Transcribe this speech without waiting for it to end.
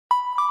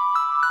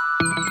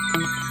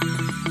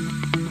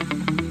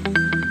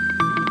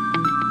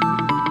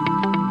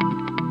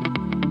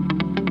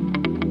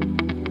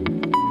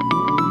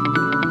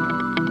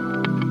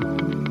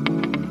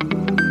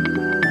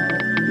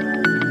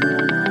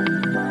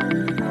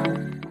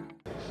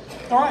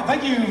All right,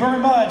 thank you very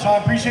much. I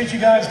appreciate you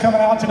guys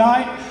coming out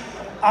tonight.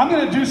 I'm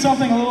going to do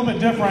something a little bit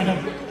different.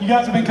 If you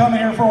guys have been coming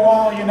here for a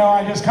while, you know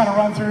I just kind of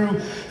run through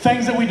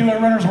things that we do at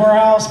Renter's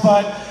Warehouse,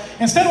 but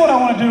instead what I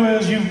want to do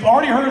is, you've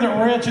already heard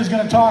that Rich is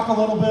going to talk a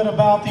little bit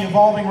about the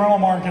evolving rental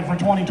market for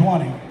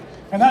 2020.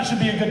 And that should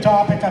be a good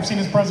topic. I've seen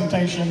his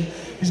presentation.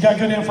 He's got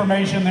good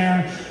information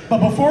there.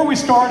 But before we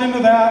start into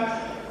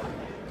that,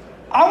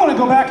 I want to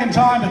go back in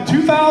time to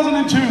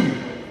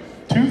 2002.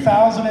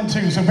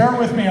 2002, so bear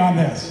with me on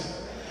this.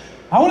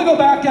 I want to go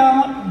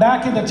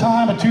back into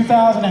time of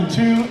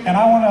 2002, and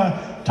I want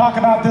to talk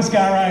about this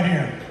guy right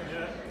here.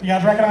 You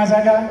guys recognize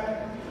that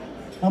guy?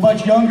 A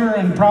much younger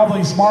and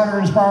probably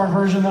smarter inspired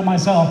version than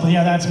myself, but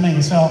yeah, that's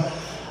me. So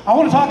I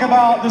want to talk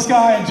about this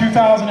guy in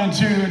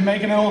 2002 and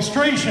make an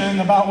illustration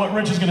about what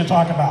Rich is going to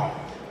talk about.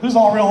 This is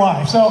all real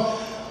life. So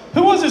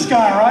who was this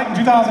guy, right, in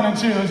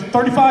 2002? He was a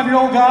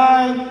 35-year-old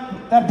guy,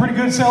 had a pretty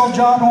good sales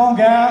job in oil and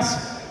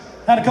gas.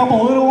 Had a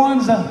couple of little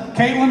ones.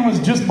 Caitlin was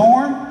just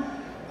born.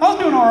 I was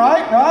doing all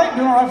right, right?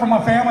 Doing all right for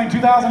my family in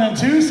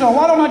 2002, so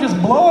why don't I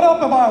just blow it up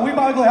and buy a We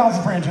Buy Ugly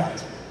Houses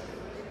franchise?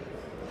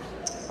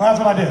 Well, that's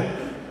what I did.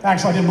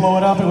 Actually, I didn't blow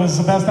it up. It was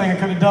the best thing I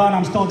could have done.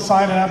 I'm still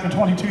excited after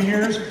 22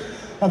 years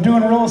of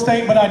doing real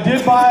estate, but I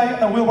did buy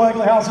a We Buy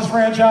Ugly Houses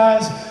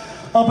franchise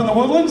up in the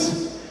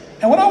Woodlands.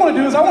 And what I want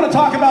to do is I want to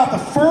talk about the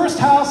first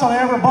house I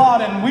ever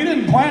bought, and we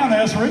didn't plan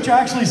this. Rich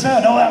actually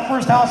said, oh, that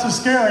first house is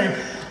scary.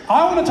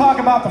 I want to talk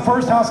about the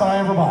first house that I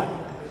ever bought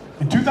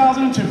in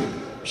 2002.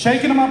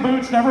 Shaking in my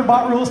boots, never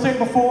bought real estate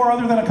before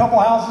other than a couple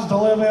houses to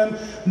live in.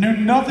 Knew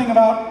nothing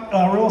about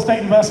real estate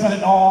investment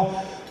at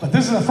all. But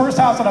this is the first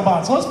house that I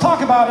bought. So let's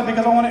talk about it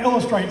because I want to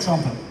illustrate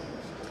something.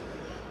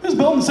 This is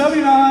built in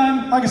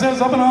 '79. Like I said,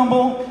 it's up in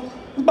Humble.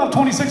 It's about a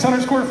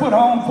 2,600 square foot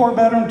home,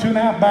 4-bedroom,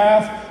 2.5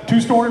 bath,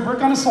 2-story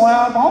brick on a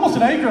slab, almost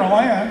an acre of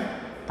land.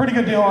 Pretty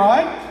good deal,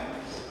 right?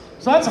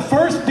 So that's the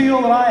first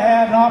deal that I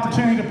had an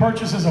opportunity to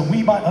purchase as a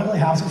We Buy Ugly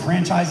Houses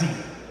franchisee.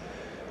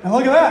 And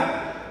look at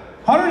that,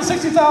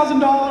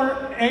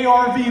 $160,000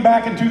 ARV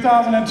back in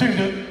 2002.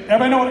 Did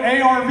everybody know what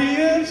ARV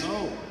is?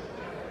 No.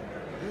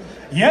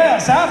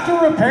 Yes,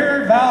 after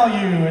repaired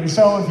value. And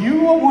so if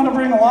you want to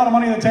bring a lot of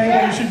money to the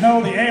table, you should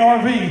know the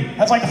ARV.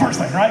 That's like the first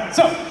thing, right?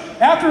 So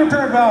after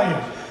repaired value,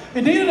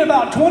 it needed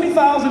about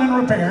 $20,000 in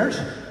repairs.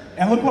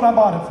 And look what I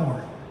bought it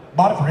for.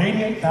 Bought it for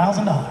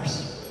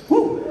 $88,000.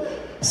 Woo!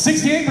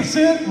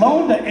 68%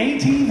 loan to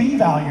ATV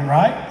value,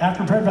 right?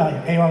 After repaired value,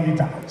 ARV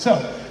value. So,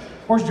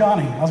 where's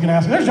Johnny? I was going to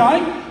ask you. There's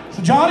Johnny.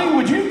 So, Johnny,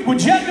 would you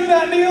do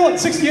that deal at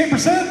 68%?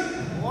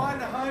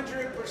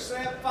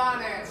 100%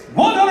 financing.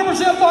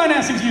 100%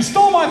 financing. So you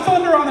stole my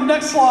thunder on the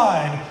next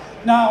slide.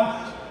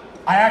 Now,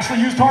 I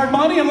actually used hard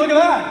money, and look at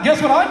that.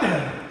 Guess what I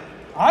did?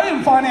 I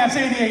didn't finance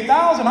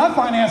 $88,000. I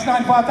financed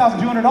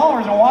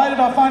 $95,200. And why did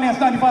I finance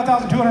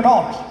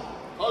 $95,200?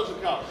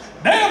 Closing costs.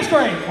 Damn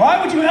straight.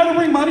 Why would you ever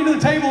bring money to the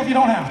table if you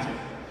don't have to?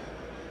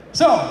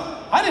 So,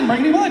 I didn't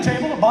bring any money to the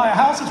table to buy a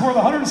house that's worth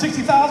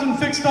 $160,000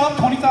 fixed up,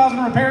 $20,000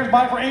 in repairs,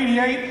 buy it for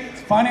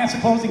 $88,000, finance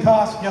the closing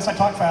costs. Yes, I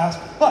talk fast,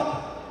 but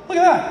look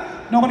at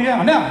that. No money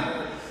down.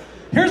 Now,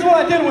 here's what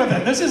I did with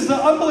it. This is the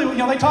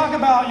unbelievable, they talk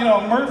about,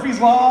 Murphy's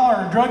Law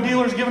or drug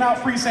dealers giving out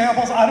free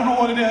samples. I don't know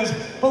what it is,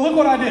 but look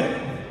what I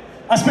did.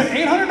 I spent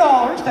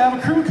 $800 to have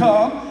a crew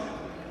come,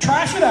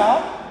 trash it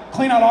out,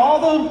 clean out all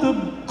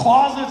the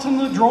closets and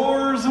the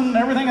drawers and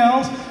everything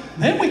else.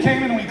 Then we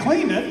came in and we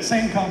cleaned it,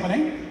 same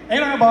company,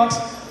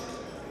 $800,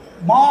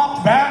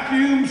 mopped,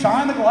 vacuumed,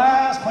 shined the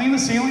glass, cleaned the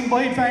ceiling,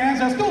 blade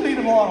fans. I still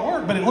needed a lot of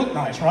work, but it looked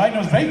nice, right? And it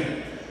was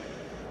vacant.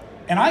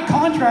 And I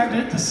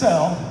contracted it to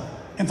sell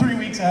in 3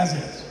 weeks as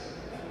is.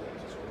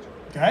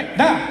 Okay?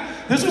 Now,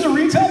 this was a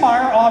retail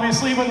buyer,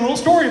 obviously, with a little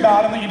story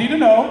about him that you need to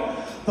know.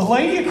 The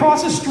lady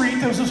across the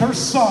street, this was her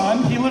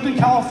son. He lived in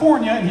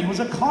California, and he was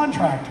a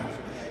contractor.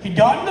 He'd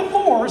gotten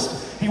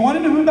divorced, he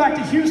wanted to move back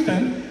to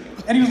Houston,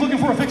 and he was looking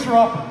for a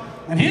fixer-upper.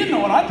 And he didn't know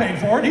what I paid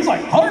for it. He's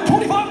like,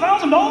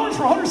 $125,000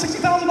 for a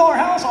 $160,000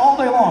 house all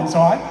day long. So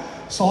I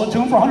sold it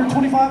to him for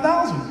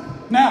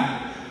 $125,000.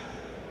 Now,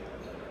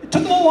 it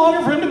took a little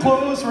longer for him to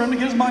close, for him to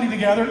get his money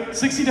together.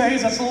 60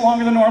 days, that's a little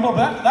longer than normal,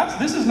 but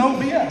this is no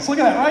BS. Look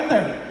at that right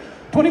there.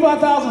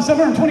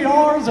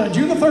 $25,720,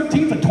 June the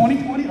 13th of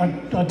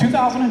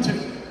 2002.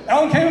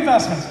 LK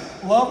Investments.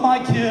 Love my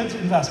kids'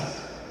 investments.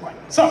 Right.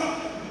 So,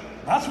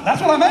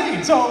 that's what I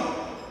made. So,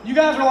 you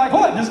guys are like,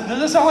 what? Does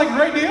this sound like a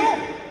great deal?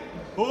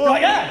 You're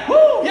like, yeah,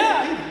 woo,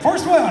 yeah.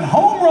 First one,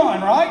 home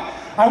run, right?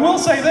 I will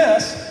say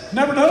this,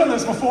 never done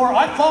this before.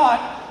 I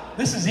thought,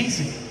 this is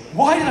easy.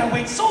 Why did I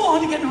wait so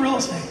long to get into real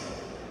estate?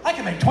 I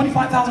can make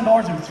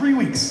 $25,000 in 3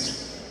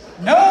 weeks.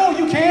 No,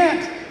 you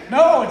can't.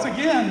 No, it's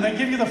again, they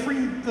give you the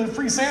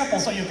free sample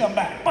so you come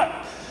back.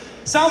 But,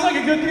 sounds like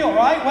a good deal,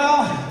 right?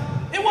 Well,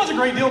 it was a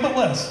great deal, but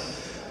listen.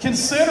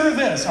 Consider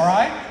this, all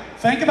right?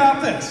 Think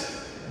about this.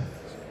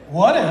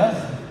 What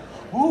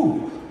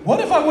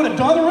if I would have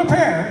done the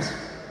repairs?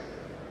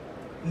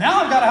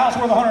 Now I've got a house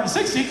worth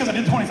 $160 because I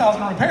did $20,000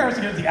 in repairs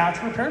to get the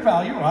actual repaired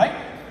value, right?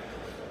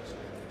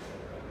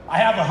 I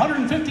have a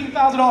 $115,000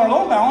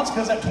 loan balance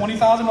because that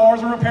 $20,000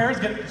 in repairs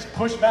gets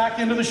pushed back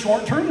into the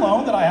short-term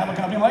loan that I have a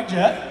company like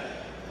Jet.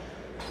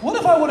 What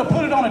if I would have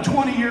put it on a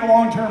 20-year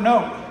long-term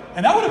note?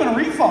 And that would have been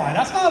a refi.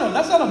 That's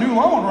not a new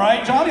loan,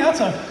 right, Johnny? That's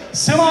a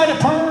semi to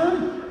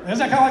perm. Is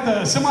that kind of like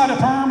the semi to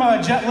perm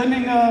jet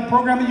lending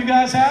program that you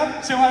guys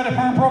have? Semi to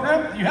perm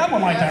program? You have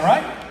one like that,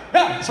 right?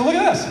 Yeah, so look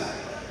at this.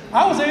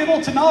 I was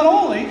able to not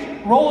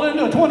only roll it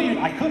into a 20-year,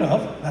 I could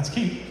have, that's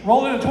key,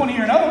 roll it into a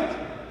 20-year note,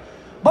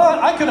 but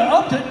I could have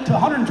upped it to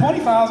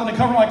 $120,000 to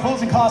cover my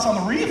closing costs on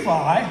the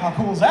refi. How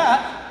cool is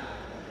that?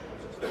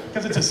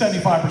 Because it's at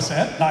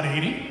 75%, not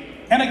 80.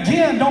 And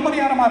again, no money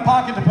out of my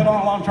pocket to put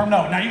on a long-term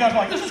note. Now you guys are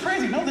like, this is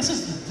crazy. No, this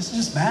is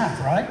just math,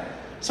 right?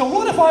 So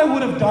what if I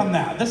would have done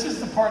that? This is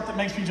the part that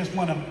makes me just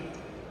want to,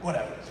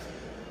 whatever.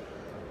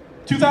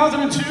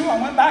 2002,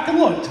 I went back and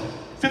looked.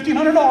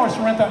 $1,500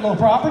 to rent that little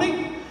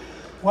property.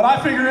 What I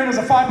figure in is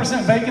a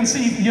 5%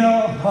 vacancy,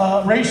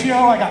 ratio.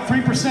 I got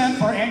 3%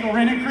 for annual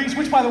rent increase,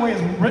 which by the way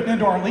is written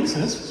into our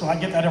leases, so I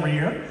get that every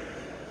year.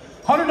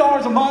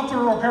 $100 a month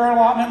for repair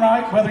allotment,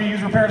 right? Whether you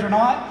use repairs or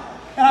not.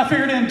 And I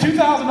figured in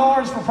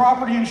 $2,000 for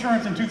property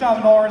insurance and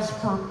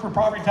 $2,000 for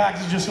property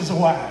taxes just as a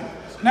whack.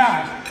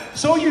 Now,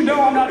 so you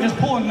know I'm not just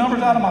pulling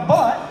numbers out of my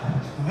butt,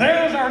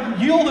 there's our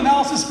yield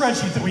analysis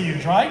spreadsheet that we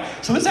use, right?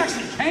 So this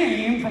actually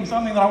came from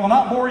something that I will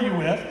not bore you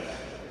with,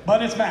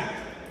 but it's math.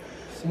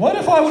 What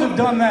if I would have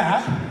done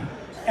that,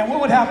 and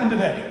what would happen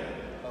today?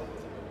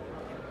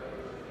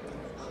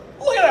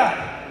 Look at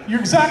that. You're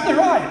exactly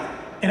right.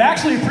 It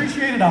actually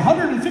appreciated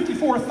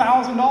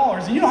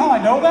 $154,000. And you know how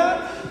I know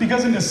that?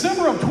 Because in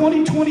December of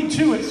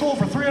 2022, it sold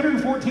for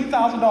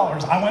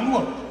 $314,000. I went and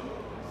looked.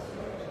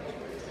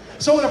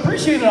 So it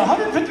appreciated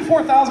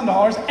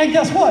 $154,000. And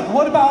guess what?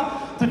 What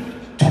about the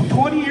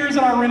 20 years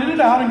that I rented it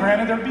out? And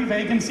granted, there'd be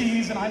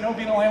vacancies, and I know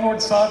being a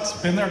landlord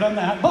sucks. Been there, done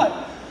that.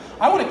 But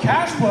I would have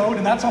cash flowed,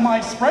 and that's on my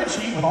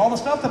spreadsheet with all the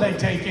stuff that I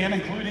take in,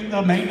 including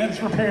the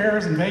maintenance,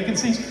 repairs, and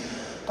vacancies.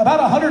 About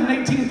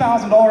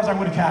 $118,000 I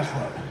would have cash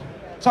flowed.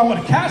 So I would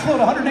have cash flowed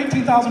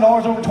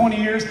 $118,000 over 20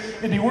 years.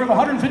 It'd be worth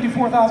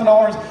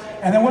 $154,000.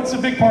 And then what's the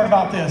big part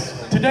about this?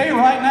 Today,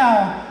 right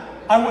now,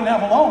 I wouldn't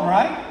have a loan,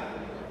 right?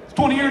 It's a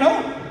 20-year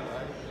note.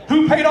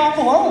 Who paid off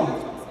the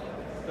loan?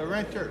 The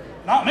renter.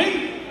 Not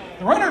me.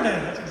 The renter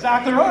did. That's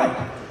exactly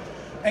right.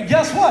 And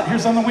guess what?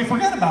 Here's something we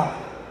forget about.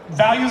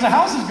 Values of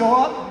houses go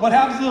up. What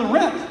happens to the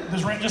rent?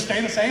 Does rent just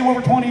stay the same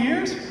over 20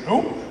 years?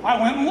 Nope.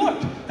 I went and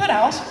looked. That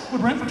house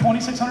would rent for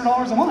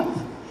 $2,600 a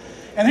month.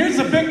 And here's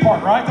the big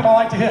part, right, that I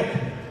like to hit.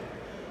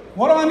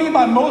 What do I mean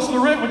by most of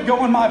the rent would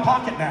go in my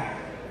pocket now?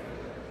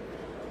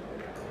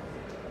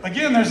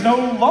 Again, there's no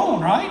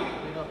loan, right?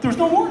 There's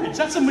no mortgage.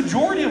 That's the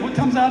majority of what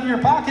comes out of your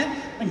pocket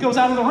and goes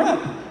out of the rent.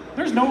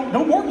 There's no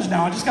mortgage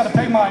now. I just got to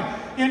pay my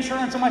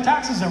insurance and my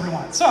taxes every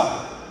month. So,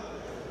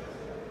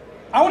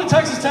 I went to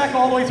Texas Tech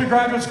all the way through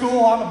graduate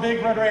school. I'm a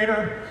big Red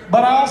Raider.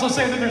 But I also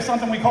say that there's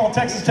something we call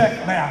Texas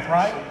Tech math,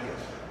 right?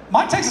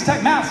 My Texas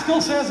Tech math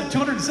still says that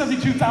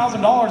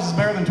 $272,000 is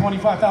better than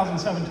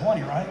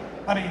 $25,720, right?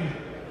 I mean,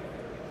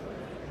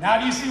 now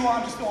do you see why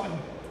I'm just going?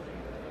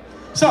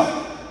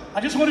 So, I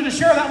just wanted to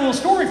share that little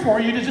story for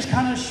you to just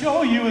kind of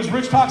show you, as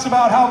Rich talks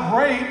about how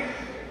great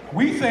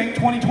we think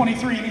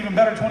 2023 and even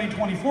better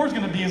 2024 is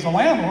going to be as a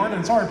landlord, and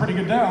it's already pretty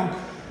good down,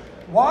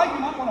 why you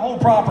might want to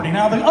hold property.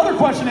 Now, the other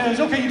question is,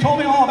 okay, you told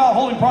me all about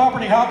holding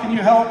property. How can you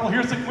help? Well,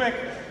 here's the quick,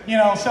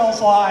 sell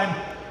slide.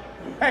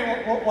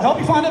 Hey, we'll help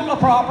you find a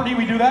property.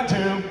 We do that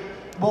too.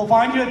 We'll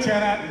find you a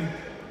tenant.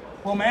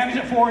 We'll manage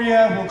it for you.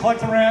 We'll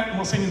collect the rent, and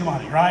we'll send you the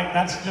money, right?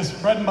 That's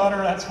just bread and butter.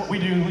 That's what we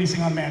do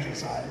leasing on the management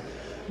side.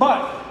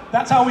 But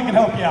that's how we can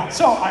help you out.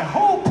 So I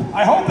hope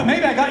that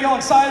maybe I got y'all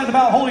excited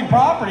about holding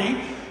property,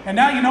 and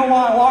now you know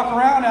why I walk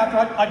around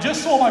after I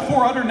just sold my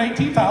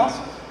 418th house.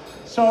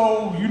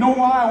 So you know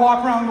why I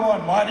walk around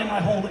going, why didn't I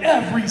hold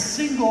every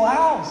single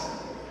house?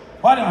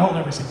 Why didn't I hold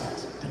every single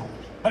house?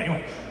 But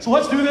anyway, so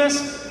let's do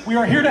this. We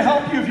are here to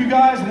help you if you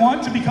guys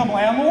want to become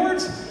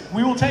landlords.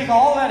 We will take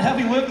all that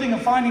heavy lifting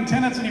of finding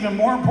tenants, and even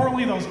more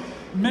importantly, those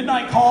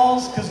midnight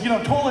calls, because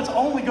toilets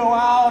only go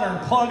out or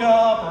plug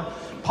up, or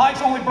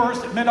pipes only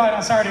burst at midnight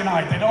on Saturday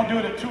night. They don't do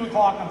it at 2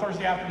 o'clock on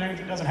Thursday afternoons.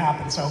 It doesn't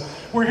happen. So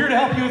we're here to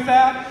help you with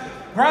that.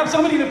 Grab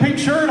somebody in a pink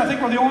shirt. I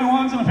think we're the only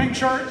ones in a pink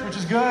shirt, which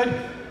is good.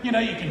 You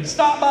can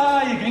stop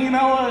by, you can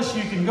email us,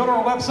 you can go to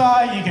our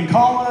website, you can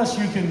call us,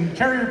 you can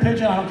carry your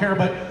pigeon, I don't care,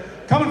 but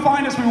come and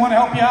find us. We want to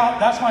help you out.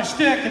 That's my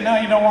shtick, and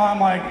now you know why I'm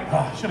like,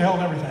 should have held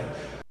everything.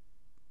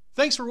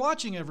 Thanks for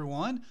watching,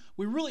 everyone.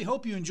 We really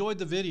hope you enjoyed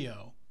the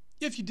video.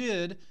 If you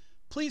did,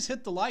 please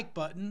hit the like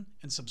button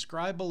and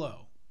subscribe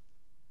below.